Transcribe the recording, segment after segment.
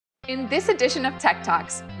In this edition of Tech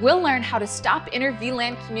Talks, we'll learn how to stop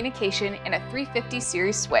Inter-VLAN communication in a 350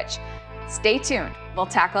 series switch. Stay tuned, we'll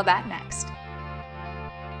tackle that next.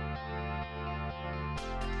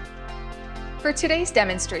 For today's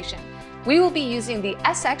demonstration, we will be using the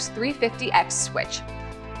SX350X switch.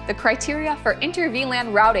 The criteria for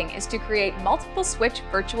Inter-VLAN routing is to create multiple switch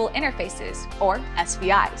virtual interfaces, or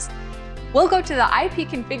SVIs. We'll go to the IP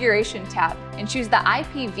configuration tab and choose the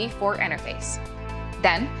IPv4 interface.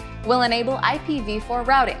 Then, we'll enable IPv4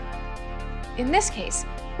 routing. In this case,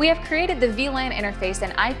 we have created the VLAN interface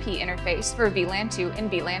and IP interface for VLAN 2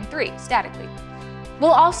 and VLAN 3 statically.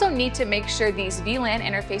 We'll also need to make sure these VLAN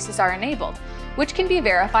interfaces are enabled, which can be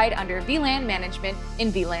verified under VLAN management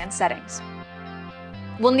in VLAN settings.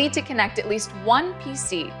 We'll need to connect at least one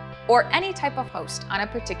PC or any type of host on a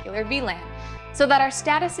particular VLAN so that our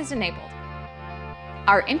status is enabled.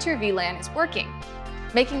 Our InterVLAN is working,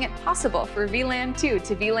 making it possible for VLAN 2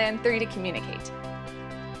 to VLAN 3 to communicate.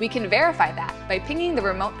 We can verify that by pinging the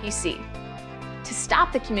remote PC. To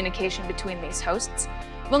stop the communication between these hosts,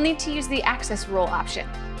 we'll need to use the access rule option.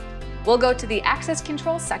 We'll go to the access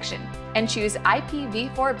control section and choose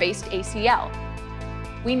IPv4-based ACL.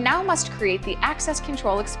 We now must create the access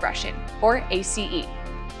control expression, or ACE.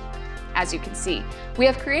 As you can see, we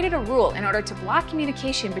have created a rule in order to block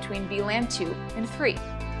communication between VLAN 2 and 3.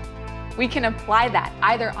 We can apply that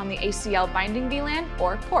either on the ACL binding VLAN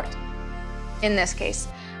or port. In this case,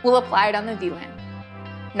 we'll apply it on the VLAN.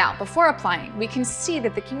 Now, before applying, we can see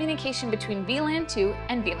that the communication between VLAN 2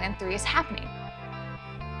 and VLAN 3 is happening.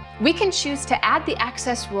 We can choose to add the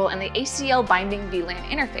access rule in the ACL binding VLAN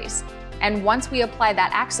interface, and once we apply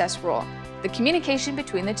that access rule, the communication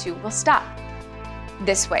between the two will stop.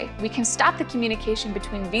 This way, we can stop the communication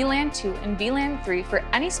between VLAN 2 and VLAN 3 for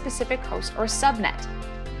any specific host or subnet.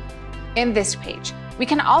 In this page, we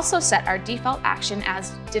can also set our default action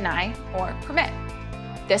as deny or permit.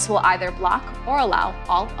 This will either block or allow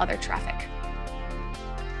all other traffic.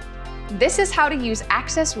 This is how to use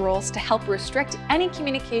access rules to help restrict any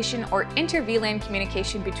communication or inter-VLAN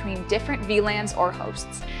communication between different VLANs or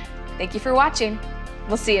hosts. Thank you for watching.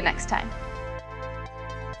 We'll see you next time.